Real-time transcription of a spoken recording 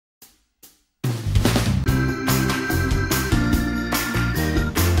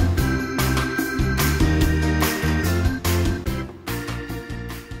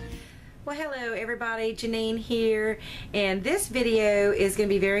everybody, Janine here, and this video is going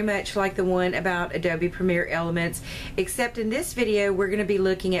to be very much like the one about Adobe Premiere Elements, except in this video we're going to be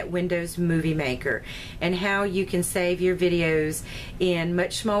looking at Windows Movie Maker and how you can save your videos in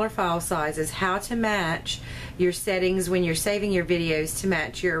much smaller file sizes, how to match your settings when you're saving your videos to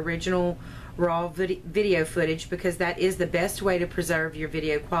match your original raw video footage, because that is the best way to preserve your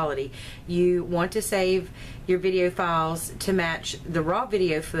video quality. You want to save your video files to match the raw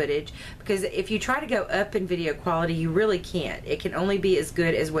video footage, because if you try to go up in video quality, you really can't. It can only be as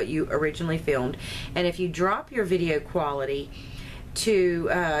good as what you originally filmed. And if you drop your video quality to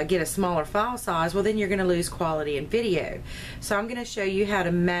get a smaller file size, well, then you're going to lose quality in video. So I'm going to show you how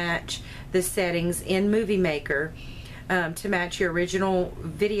to match the settings in Movie Maker to match your original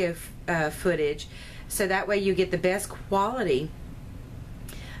video footage, so that way you get the best quality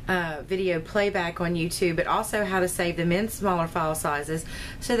video playback on YouTube, but also how to save them in smaller file sizes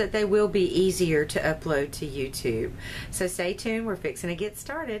so that they will be easier to upload to YouTube. So stay tuned, we're fixing to get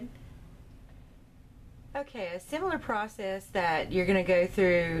started. Okay, a similar process that you're going to go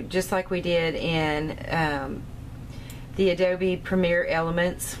through just like we did in the Adobe Premiere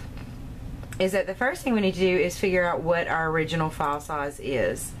Elements is that the first thing we need to do is figure out what our original file size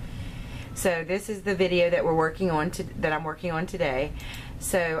is. So this is the video that we're working on that I'm working on today.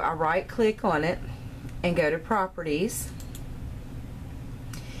 So I right click on it and go to Properties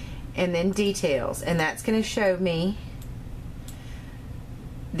and then Details, and that's going to show me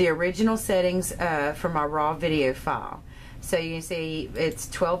the original settings for my raw video file. So you can see it's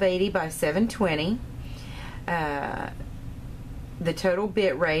 1280 by 720. The total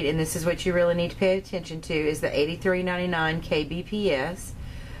bit rate, and this is what you really need to pay attention to, is the 8399 kbps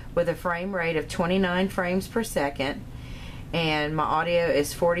with a frame rate of 29 frames per second, and my audio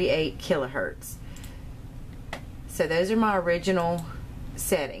is 48 kilohertz. So those are my original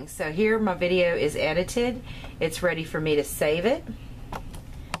settings. So here my video is edited. It's ready for me to save it.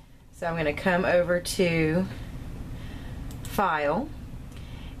 So I'm going to come over to File,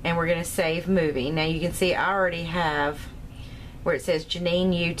 and we're going to save movie. Now you can see I already have where it says Janine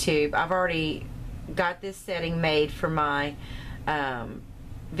YouTube. I've already got this setting made for my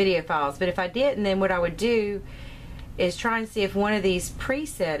video files, but if I didn't, then what I would do is try and see if one of these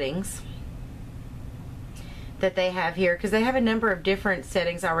pre-settings that they have here, because they have a number of different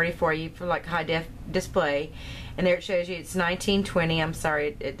settings already for you for like high def display, and there it shows you it's 1920. I'm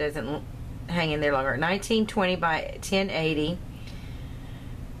sorry it doesn't hang in there longer. 1920 by 1080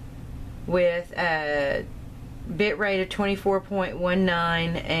 with a bit rate of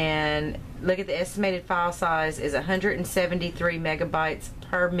 24.19, and look at the estimated file size is 173 megabytes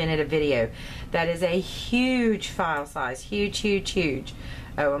per minute of video. That is a huge file size, huge.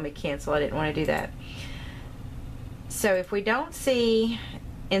 Oh, let me cancel, I didn't want to do that. So if we don't see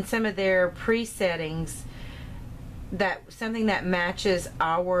in some of their pre-settings that something that matches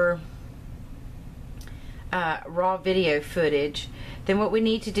our raw video footage, then what we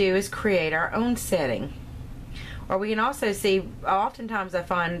need to do is create our own setting. Or we can also see, oftentimes I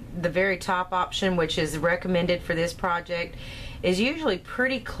find the very top option, which is recommended for this project, is usually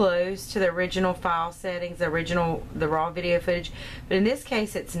pretty close to the original file settings, the raw video footage. But in this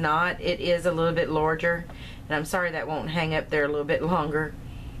case it's not. It is a little bit larger, and I'm sorry that won't hang up there a little bit longer.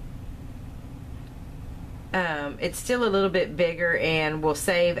 It's still a little bit bigger and will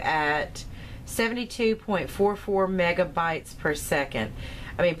save at 72.44 megabytes per second.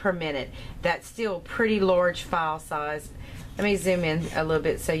 Per minute. That's still pretty large file size. Let me zoom in a little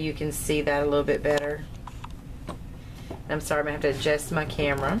bit so you can see that a little bit better. I'm sorry, I'm going to have to adjust my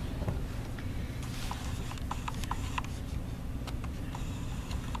camera.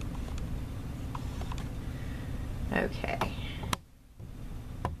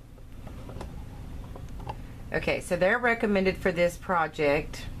 Okay, so they're recommended for this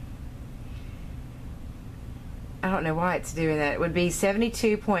project. I don't know why it's doing that. It would be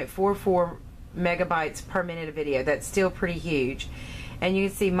 72.44 megabytes per minute of video. That's still pretty huge. And you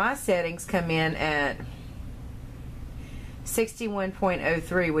can see my settings come in at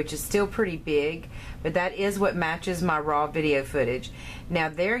 61.03, which is still pretty big, but that is what matches my raw video footage. Now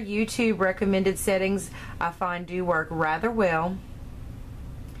their YouTube recommended settings I find do work rather well,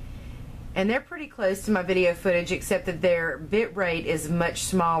 and they're pretty close to my video footage, except that their bit rate is much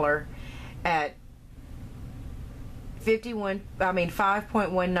smaller at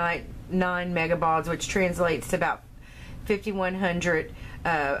 5.199 megabaud, which translates to about 5100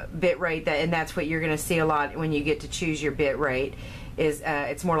 bit rate, and that's what you're going to see a lot when you get to choose your bit rate. Is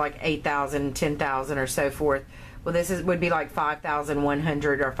it's more like 8,000, 10,000, or so forth. Well, this would be like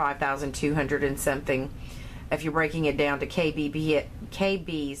 5,100 or 5,200 and something if you're breaking it down to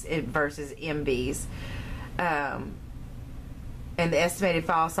KBs versus MBs. And the estimated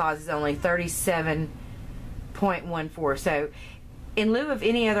file size is only 37.14. So in lieu of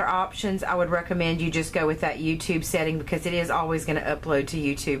any other options, I would recommend you just go with that YouTube setting, because it is always going to upload to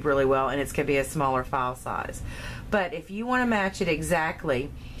YouTube really well, and it's going to be a smaller file size. But if you want to match it exactly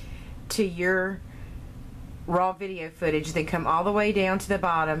to your raw video footage, then come all the way down to the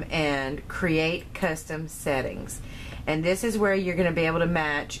bottom and create custom settings. And this is where you're going to be able to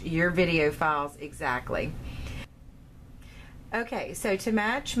match your video files exactly. Okay, so to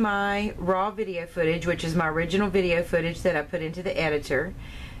match my raw video footage, which is my original video footage that I put into the editor,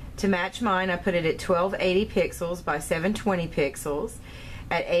 to match mine, I put it at 1280 pixels by 720 pixels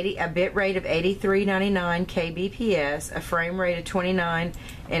at a bit rate of 8399 kbps, a frame rate of 29,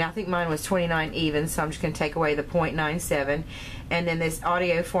 and I think mine was 29 even, so I'm just going to take away the 0.97, and then this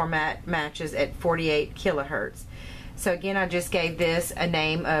audio format matches at 48 kilohertz. So again, I just gave this a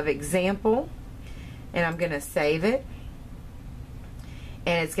name of example, and I'm going to save it.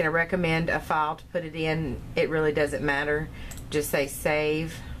 And it's going to recommend a file to put it in. It really doesn't matter. Just say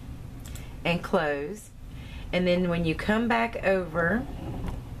save and close. And then when you come back over,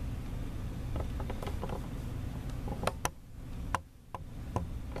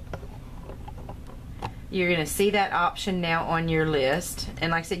 you're going to see that option now on your list.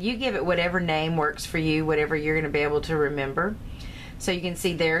 And like I said, you give it whatever name works for you, whatever you're going to be able to remember. So you can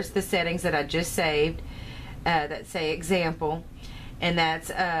see there's the settings that I just saved that say example. And that's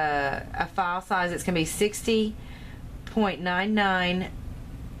a file size that's going to be 60.99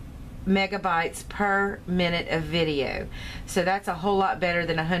 megabytes per minute of video. So that's a whole lot better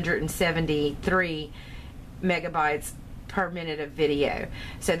than 173 megabytes per minute of video.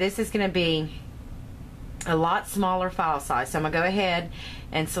 So this is going to be a lot smaller file size. So I'm going to go ahead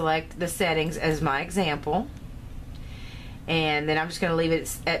and select the settings as my example. And then I'm just going to leave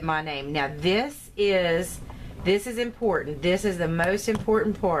it at my name. Now this is important. This is the most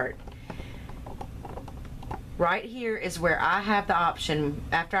important part. Right here is where I have the option.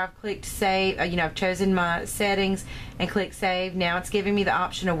 After I've clicked save, I've chosen my settings and click save. Now it's giving me the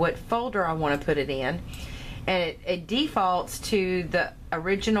option of what folder I want to put it in. And it defaults to the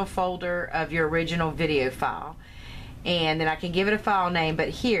original folder of your original video file. And then I can give it a file name, but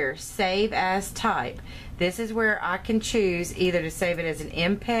here, save as type. This is where I can choose either to save it as an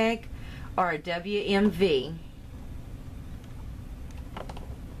MPEG or a WMV.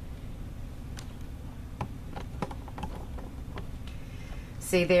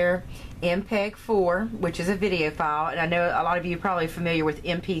 See there, MPEG 4, which is a video file, and I know a lot of you are probably familiar with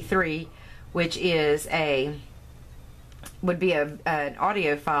MP3, which is would be an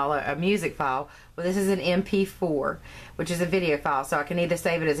audio file, a music file. Well, this is an MP4, which is a video file. So I can either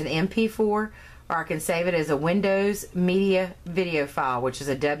save it as an MP4 or I can save it as a Windows Media Video file, which is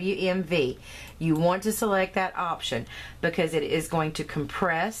a WMV. You want to select that option because it is going to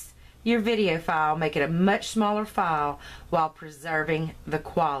compress your video file, make it a much smaller file while preserving the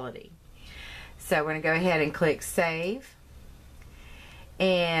quality. So we're going to go ahead and click save.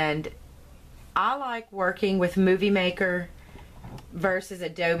 And I like working with Movie Maker versus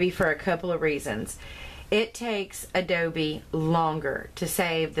Adobe for a couple of reasons. It takes Adobe longer to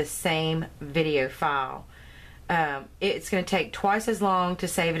save the same video file. It's going to take twice as long to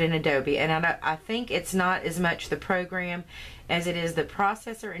save it in Adobe, and I think it's not as much the program as it is the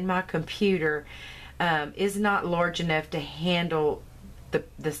processor in my computer is not large enough to handle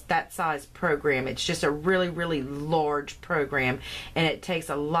that size program. It's just a really large program, and it takes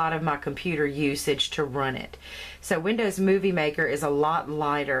a lot of my computer usage to run it. So Windows Movie Maker is a lot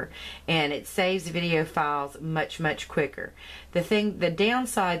lighter, and it saves video files much quicker. The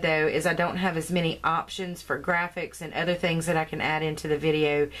downside though is I don't have as many options for graphics and other things that I can add into the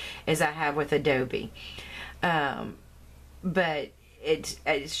video as I have with Adobe. But it's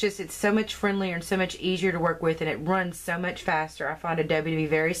so much friendlier and so much easier to work with, and it runs so much faster. I find Adobe to be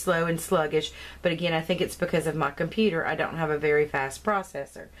very slow and sluggish, but again, I think it's because of my computer. I don't have a very fast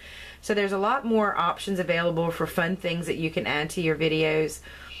processor. So there's a lot more options available for fun things that you can add to your videos.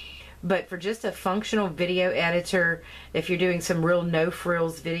 But for just a functional video editor, if you're doing some real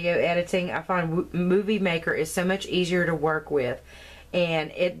no-frills video editing, I find Movie Maker is so much easier to work with,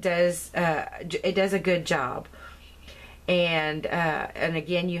 and it does a good job. And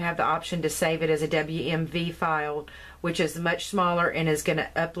again, you have the option to save it as a WMV file, which is much smaller and is going to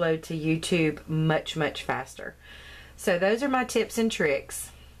upload to YouTube much faster. So those are my tips and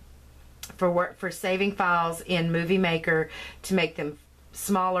tricks for saving files in Movie Maker to make them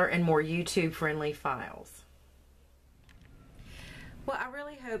smaller and more YouTube friendly files. Well, I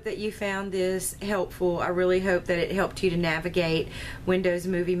really hope that you found this helpful. I really hope that it helped you to navigate Windows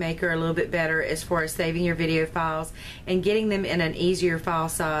Movie Maker a little bit better as far as saving your video files and getting them in an easier file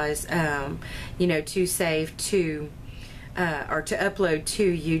size, you know, to save to or to upload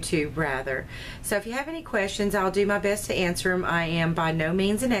to YouTube rather. So if you have any questions, I'll do my best to answer them. I am by no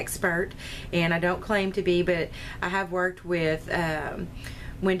means an expert, and I don't claim to be, but I have worked with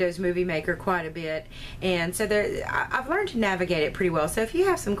Windows Movie Maker quite a bit, and so I've learned to navigate it pretty well. So if you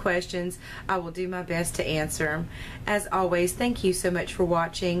have some questions, I will do my best to answer them. As always, thank you so much for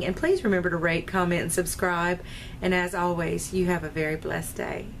watching, and please remember to rate, comment, and subscribe. And as always, you have a very blessed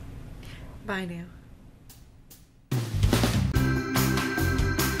day. Bye now.